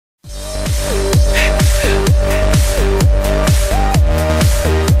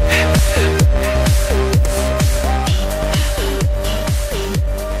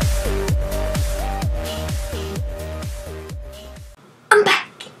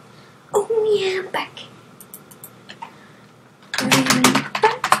am back. I'm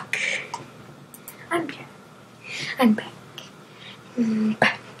back. I'm back. I'm back. I'm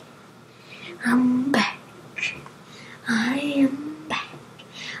back. I'm back. I am back.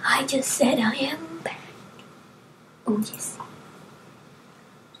 I just said I am back. Oh yes.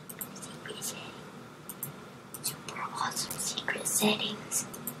 Secret settings. Super awesome secret settings.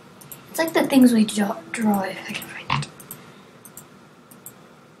 It's like the things we draw if I can find it.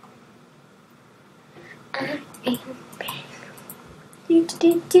 I am back. Do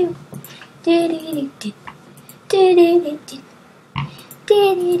do do do do do do do do.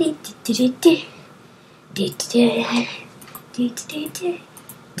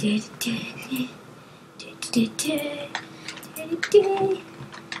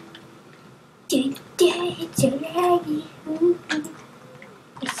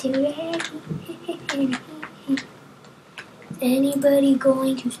 Anybody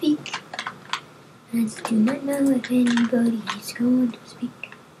going to speak? I do not know if anybody is going to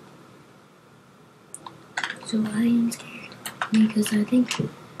speak. So I am scared. Because I think,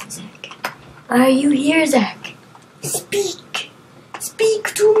 Zach, are you here, Zach? Speak!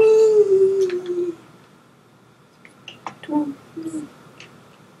 Speak to me! Speak to me.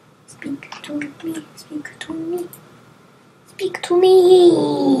 Speak to me. Speak to me. Speak to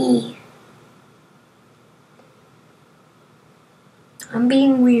me! I'm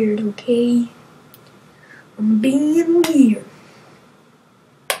being weird, okay? I'm being weird.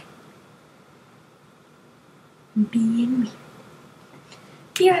 I'm being weird.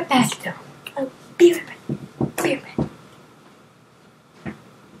 Be right back, though. I'll be right back. Be right back.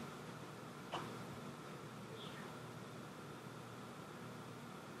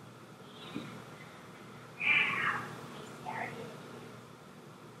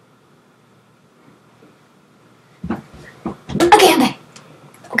 Okay, I'm back.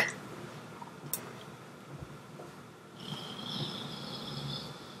 Okay.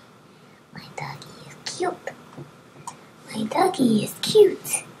 My doggy is cute. My doggy is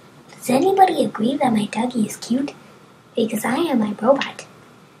cute. Does anybody agree that my doggy is cute? Because I am my robot.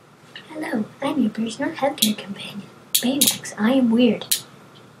 Hello, I'm your personal healthcare companion. Baymax, I am weird.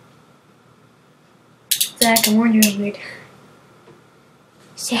 Zach, I warned you I'm weird.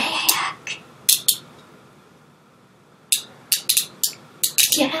 Zach.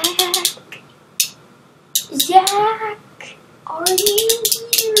 Zach. Zach. Are you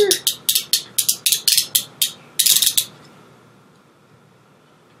here?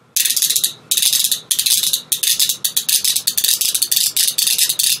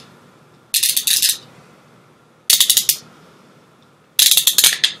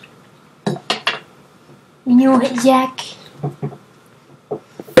 You know what, Zach? Oh,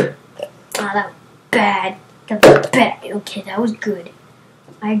 that was bad. That was bad. Okay, that was good.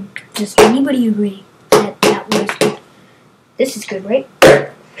 Does anybody agree that that was good? This is good, right?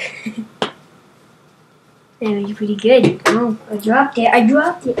 That was pretty good. Oh, I dropped it. I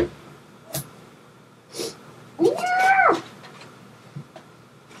dropped it. No!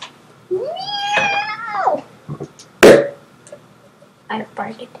 No! I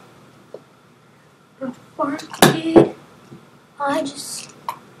farted. I farted. I just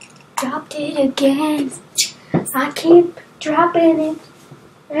dropped it again. I keep dropping it.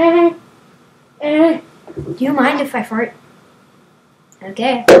 Do you mind if I fart?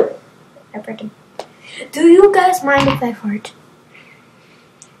 Okay. I farted. Do you guys mind if I fart?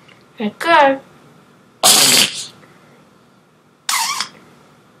 Okay.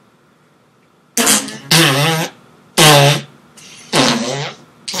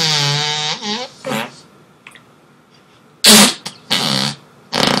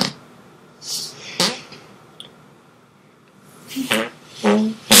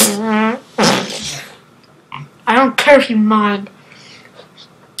 I don't care if you mind.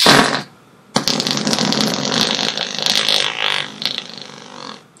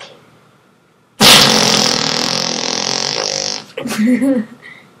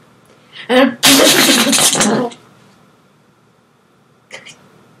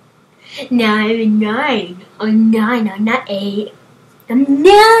 Now I'm 9. I'm 9. I'm not 8. I'm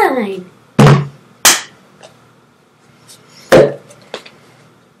 9.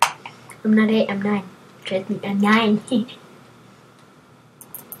 I'm not 8. I'm 9. Trust me, I'm 9.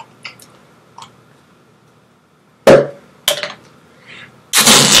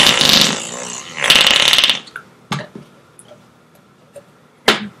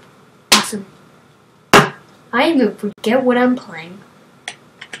 Awesome. I even forget what I'm playing.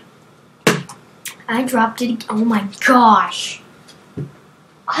 I dropped it. Oh my gosh.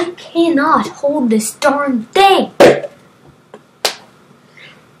 I cannot hold this darn thing.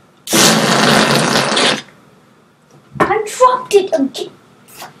 I dropped it again.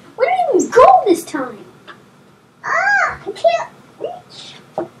 Where did it even go this time? Ah, I can't reach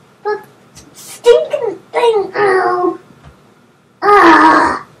the stinking thing. Ow.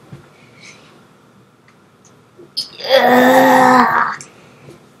 Ah.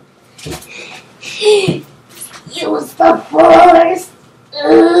 Use the force.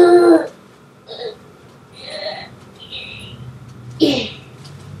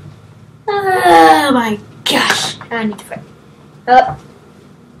 Oh my gosh. I need to fight. Up.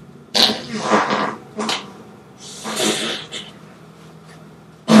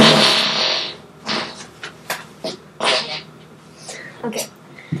 Okay.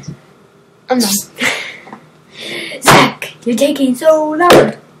 I'm done. Zach, you're taking so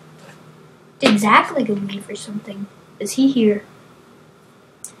long. Did Zach like leave or something? Is he here?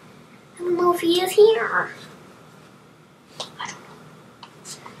 I don't know if he is here. I don't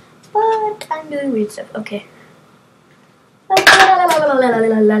know. But I'm doing weird stuff. Okay.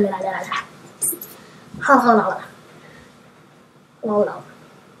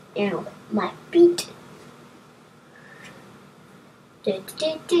 And my feet.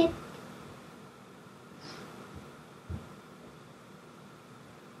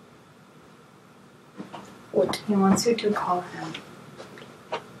 What? He wants you to call him.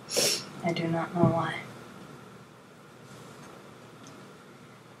 I do not know why.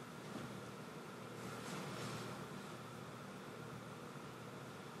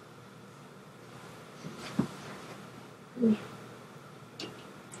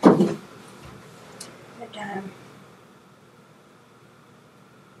 Good time.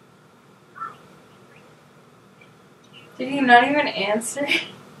 Did he not even answer?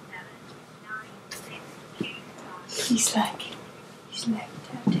 He's like,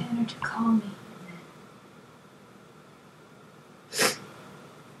 tell Tanner to call me.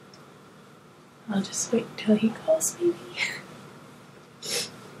 I'll just wait till he calls me.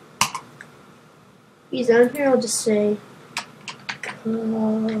 He's on here, I'll just say,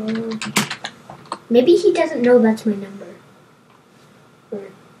 maybe he doesn't know that's my number. Or,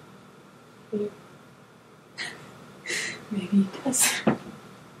 yeah. Maybe he does.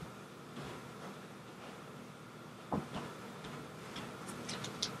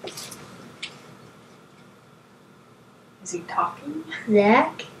 Is he talking?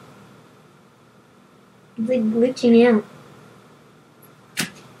 Zach? He's like glitching out.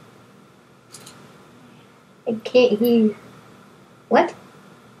 I can't hear you. What?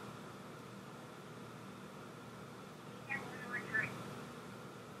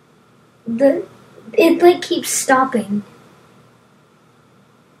 It like keeps stopping.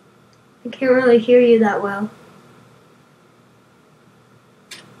 I can't really hear you that well.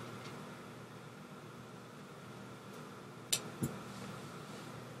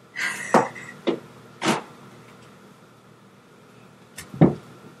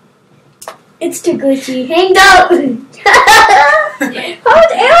 It's too glitchy. Hang up! How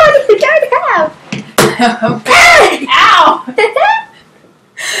much arrow do you have? Ow!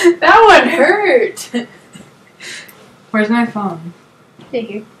 That one hurt! Where's my phone? Right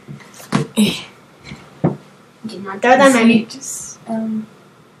here. Do not throw that at me. Just,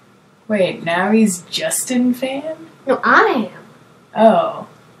 wait, now he's Justin fan? No, I am. Oh.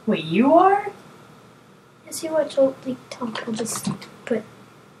 Wait, you are? Yes, you watch old talk. I'll just put.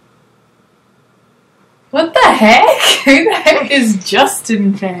 What the heck? Who the heck is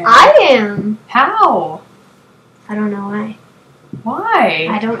Justin fan? I am. How? I don't know why. Why?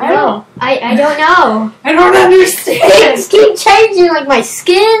 I don't know. I don't know. I don't understand. Things keep changing, like my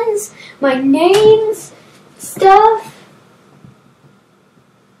skins, my names, stuff.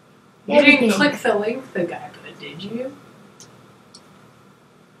 You Everything. didn't click the link the guy put, did you?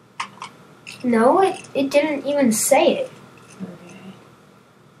 No, it didn't even say it. Okay.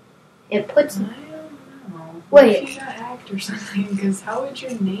 It puts. I don't know. Wait. What if you got hacked or something? Because how would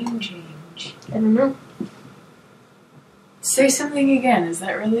your name change? I don't know. Say something again. Is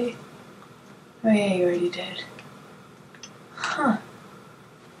that really? Oh yeah, you already did. Huh.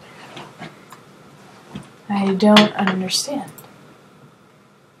 I don't understand.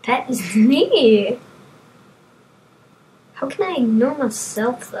 That is me. How can I ignore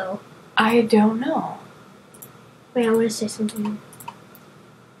myself though? I don't know. Wait, I want to say something.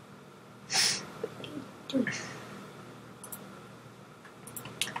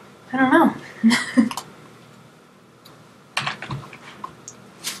 I don't know.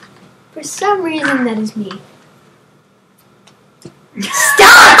 For some reason, that is me.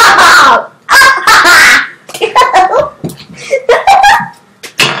 Stop!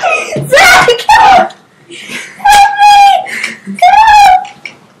 Zach! Help me!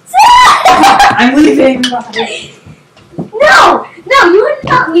 Zach! I'm leaving.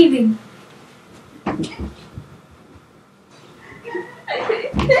 not leaving.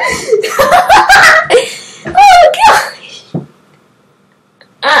 Oh gosh!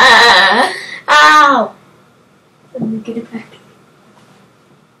 Ow! Let me get it back.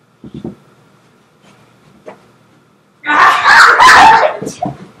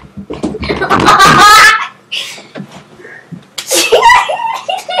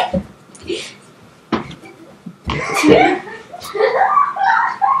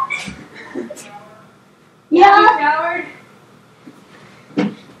 Yeah. Coward.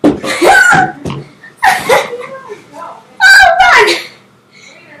 Oh, run!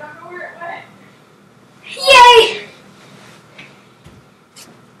 Wait, I don't know where it went. Yay!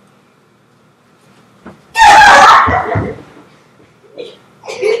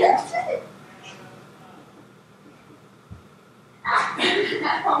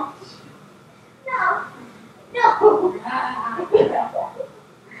 No.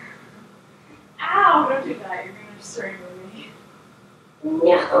 Ow! Don't do that. You're gonna strangle me.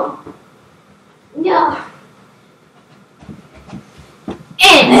 No. No.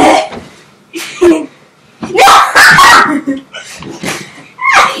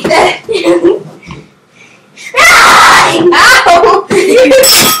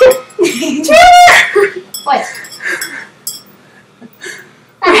 What?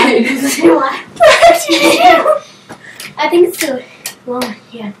 I think it's too long.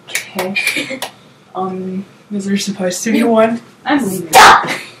 Yeah. Okay. Was there supposed to be one? I'm leaving. Stop!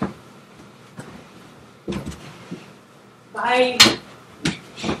 Bye.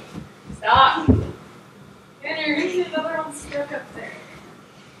 Stop. And you're gonna see another one stuck up there.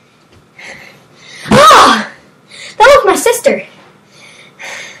 Oh! That was my sister.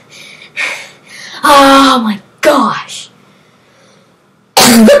 Oh my gosh.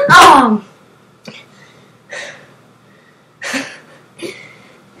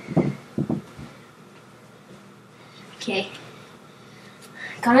 Okay.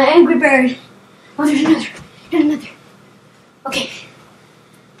 Got an angry bird. Oh, there's another. There's another. Okay.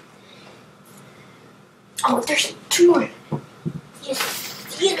 Oh, there's two more.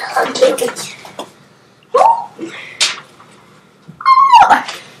 Yes. I'll get it. Oh. Oh.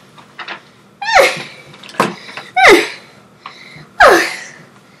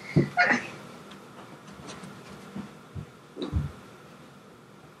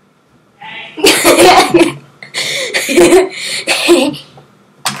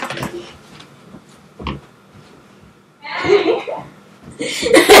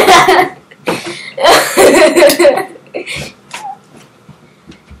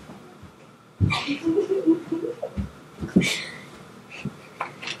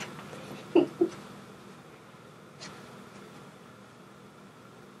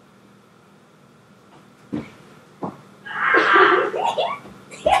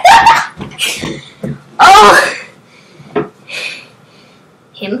 Oh!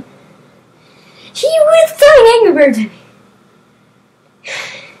 Him? He was throwing Angry Birds at me.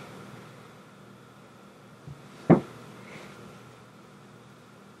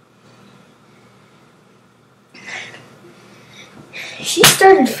 She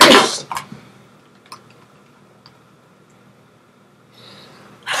started first.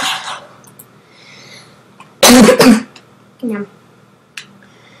 Meow.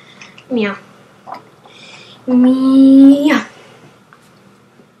 Meow. Meow.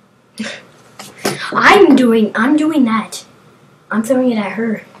 I'm doing that. I'm throwing it at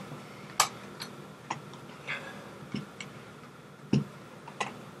her.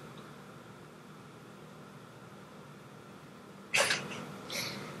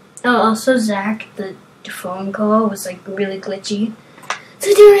 Oh, also Zach, the phone call was like really glitchy. So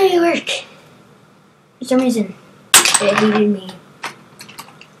it didn't really work. For some reason, it hated me.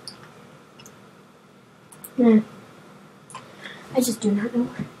 Yeah. I just do not know.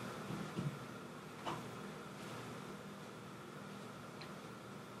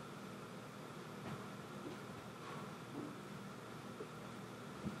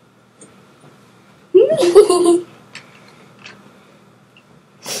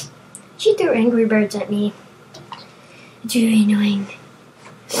 She threw Angry Birds at me. It's really annoying.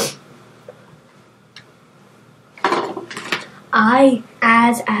 I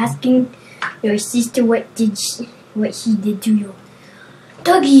as asking your sister what she did to you.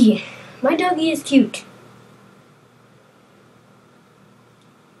 Doggy! My doggy is cute.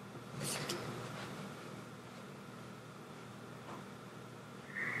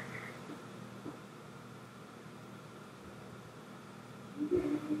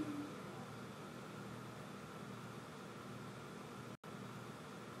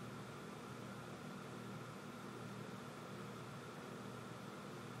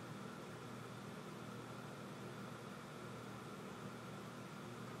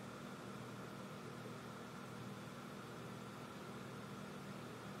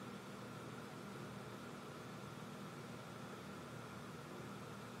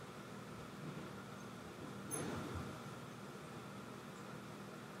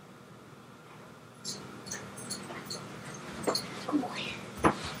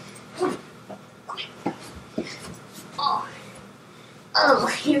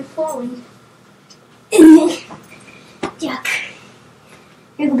 phone. Jack,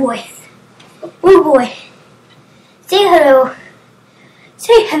 you're the boy. Good boy. Say hello.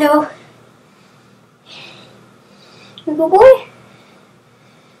 Say hello. You good boy?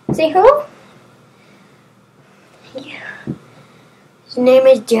 Say hello. Yeah. His name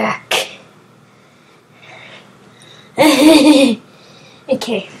is Jack.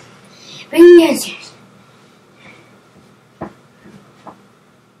 Okay. Bring the answers.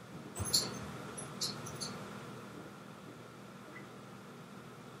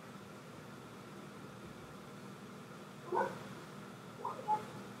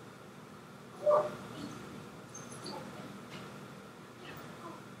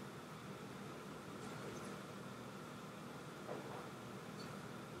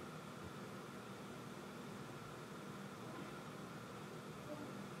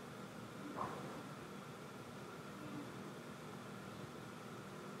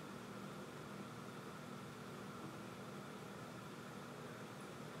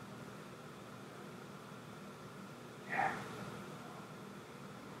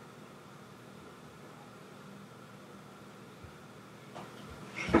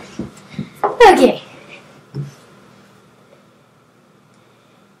 Okay.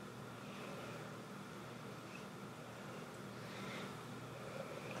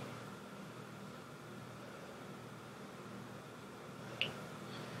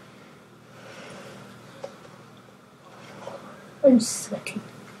 I'm sweating.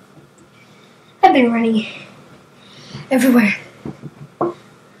 I've been running everywhere.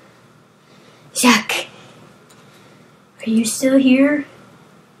 Zach, are you still here?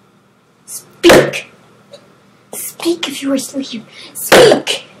 Speak! Speak if you are still here.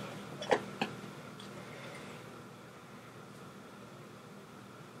 Speak!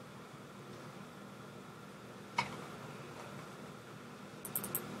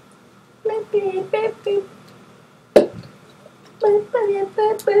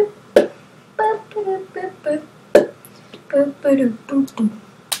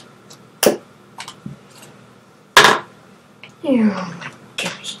 Oh my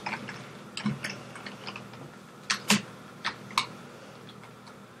gosh.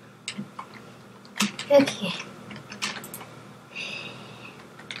 Okay.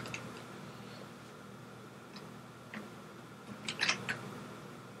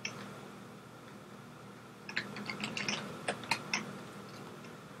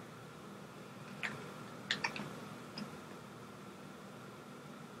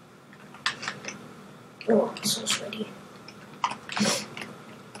 Oh, I'm so sweaty.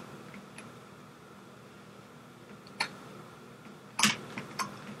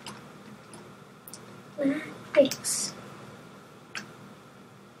 Thanks.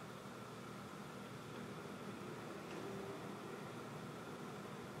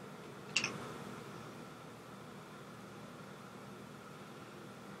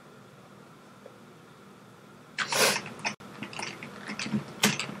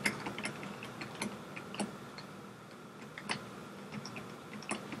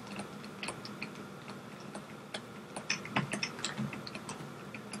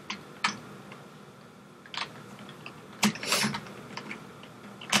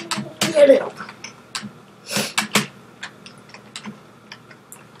 Get it.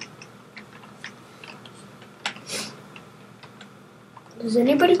 Does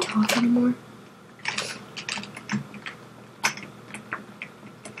anybody talk anymore?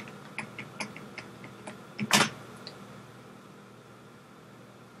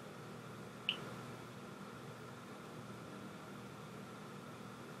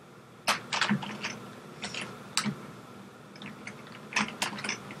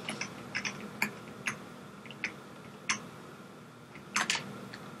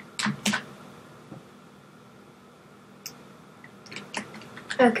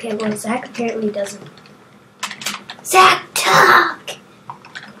 Okay, well, Zach apparently doesn't. Zach, talk!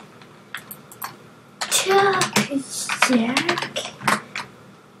 Talk, Zach.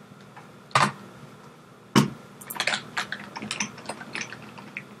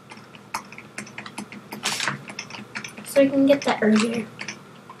 So I can get that earlier.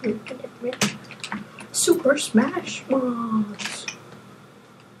 Super Smash Bros.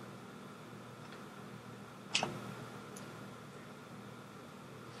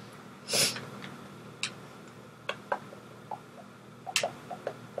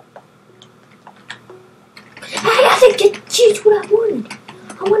 I didn't choose what I wanted.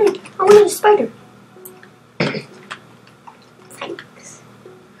 I wanted a spider. Thanks.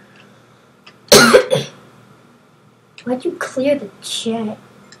 Why'd you clear the chat?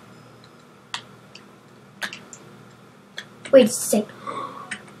 Wait a sec.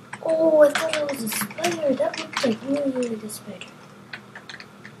 Oh, I thought it was a spider. That looked like really like a spider.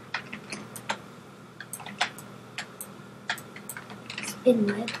 Spin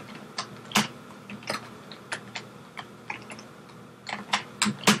web.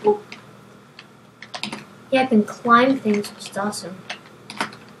 Oh. Yeah, I can climb things, which is awesome.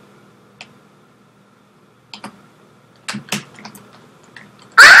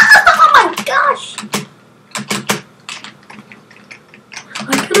 Oh my gosh!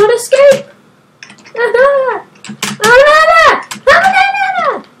 I cannot escape!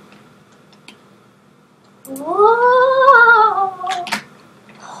 Whoa!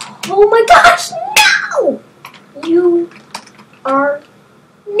 Oh my gosh, no! You are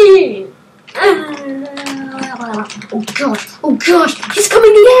mean. Oh gosh, he's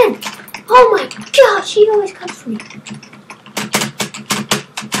coming again! Oh my gosh, he always comes for me.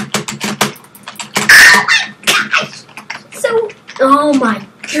 Oh my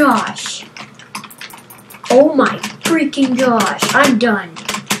gosh. Oh my freaking gosh. I'm done.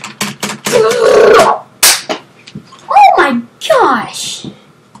 Oh my gosh.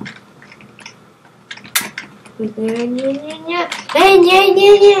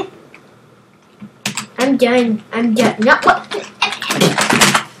 I'm done. I'm done. No, what?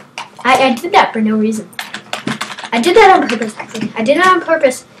 I did that for no reason. I did that on purpose, actually. I did it on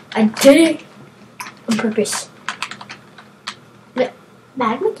purpose. I did it on purpose.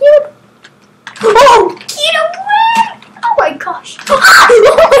 Magma cube? Oh, get away! Oh my gosh! Oh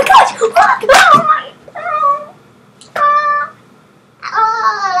my gosh! Oh my!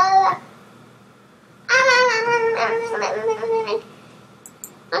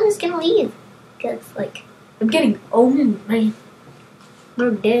 I'm just gonna leave because, like, I'm getting old, man.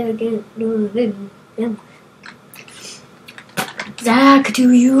 We're dead again. Zach,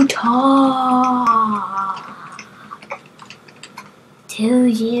 do you talk? Do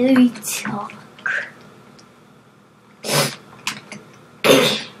you talk?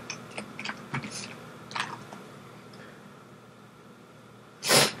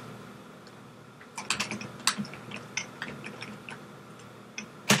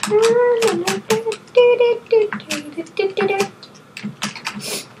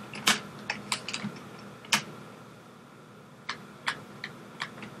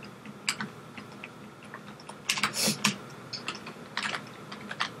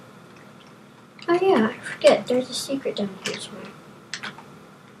 Oh yeah, I forget, there's a secret down here somewhere.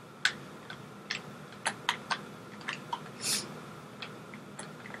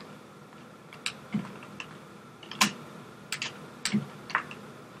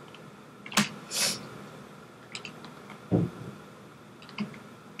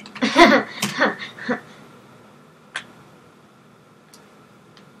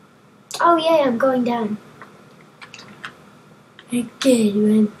 Oh yeah, I'm going down.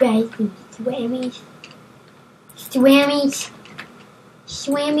 Again, I'm back with swammies. Swammies.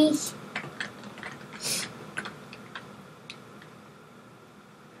 Swammies.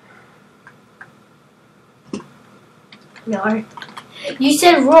 Roar. You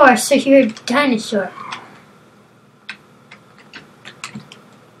said roar, so you're a dinosaur.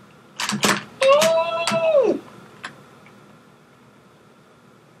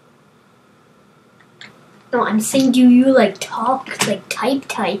 No, I'm saying do you like talk, like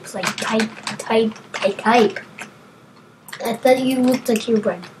type, like type. I thought you looked like your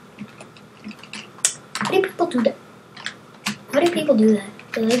brain. How do people do that? How do people do that?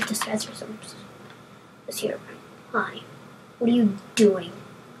 They like to stress for some reason. Let's hear. Hi. What are you doing?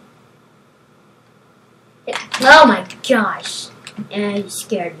 Oh my gosh. You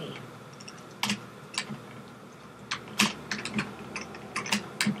scared me.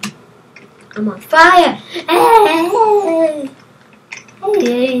 I'm on fire! Hey!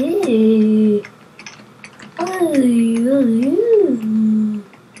 Hey! Oh!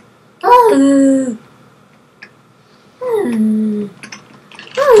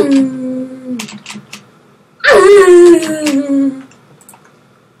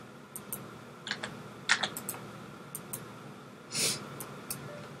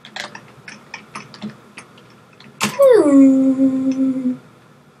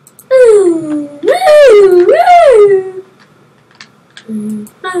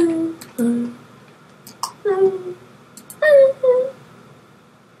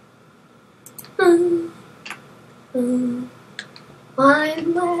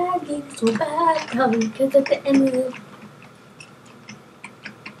 I'm lagging so bad because of the emerald.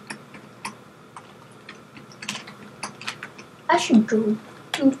 I should go.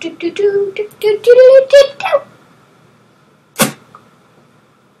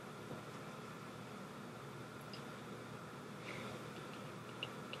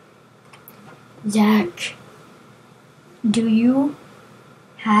 Zach, do you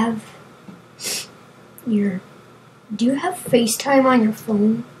have FaceTime on your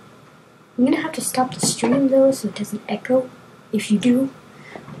phone? I'm gonna have to stop the stream though so it doesn't echo. If you do.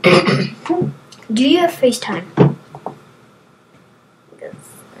 Do you have FaceTime? Because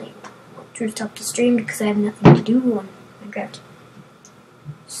I want to stop the stream because I have nothing to do on Minecraft.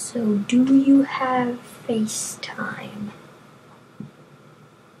 So, do you have FaceTime?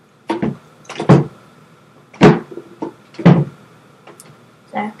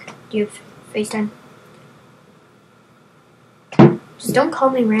 Zach, do you have FaceTime? Just don't call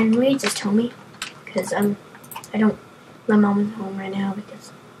me randomly, just tell me. Because my mom is home right now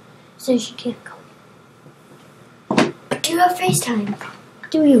because so she can't call me. But do you have FaceTime?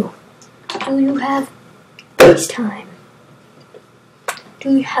 Do you? Do you have FaceTime? Do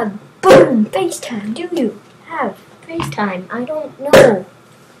you have boom FaceTime? Do you have FaceTime? I don't know.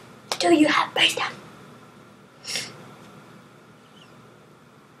 Do you have FaceTime?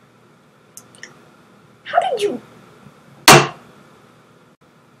 How did you?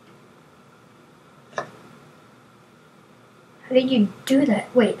 How did you do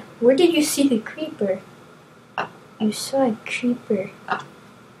that? Wait, where did you see the creeper? You saw a creeper.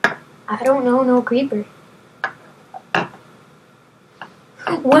 I don't know no creeper.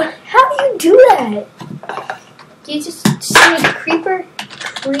 What? How do you do that? Do you just see a creeper?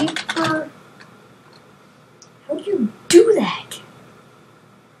 Creeper? How do you do that?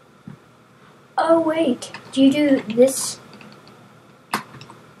 Oh wait, do you do this?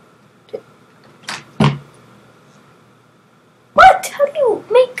 What? How do you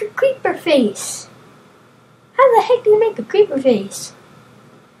make a creeper face? How the heck do you make a creeper face?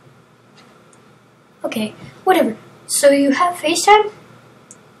 Okay, whatever. So you have FaceTime?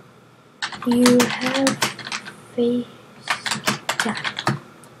 You have FaceTime.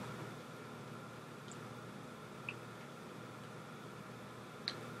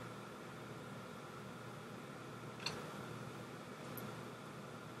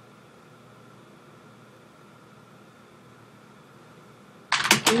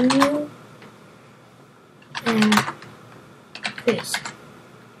 You have FaceTime.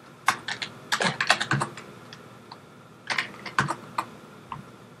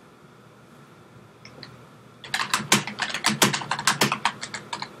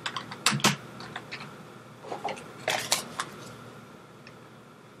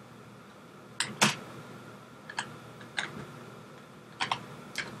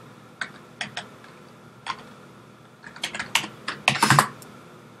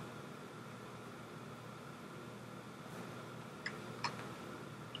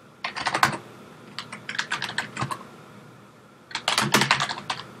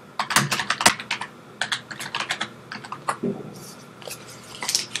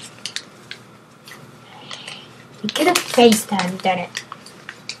 We could have FaceTime done it.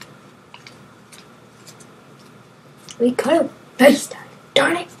 We could have FaceTime,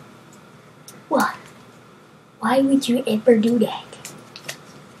 darn it. What? Why would you ever do that?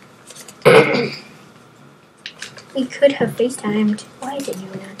 We could have FaceTimed. Why did you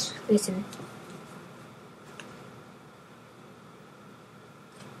not listen?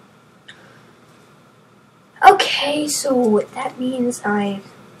 Okay, so that means I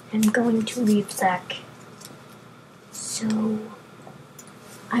am going to leave Zach. So,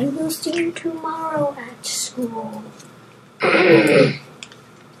 I will see you tomorrow at school.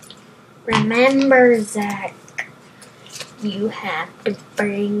 Remember, Zach, you have to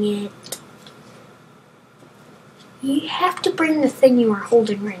bring it. You have to bring the thing you are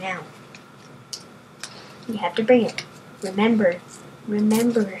holding right now. You have to bring it. Remember,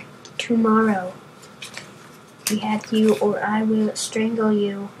 tomorrow. We have you or I will strangle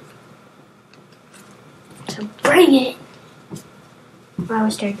you. So bring it. I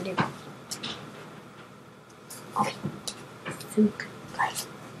was trying to do. Okay. Food. Like.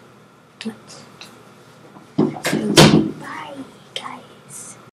 What?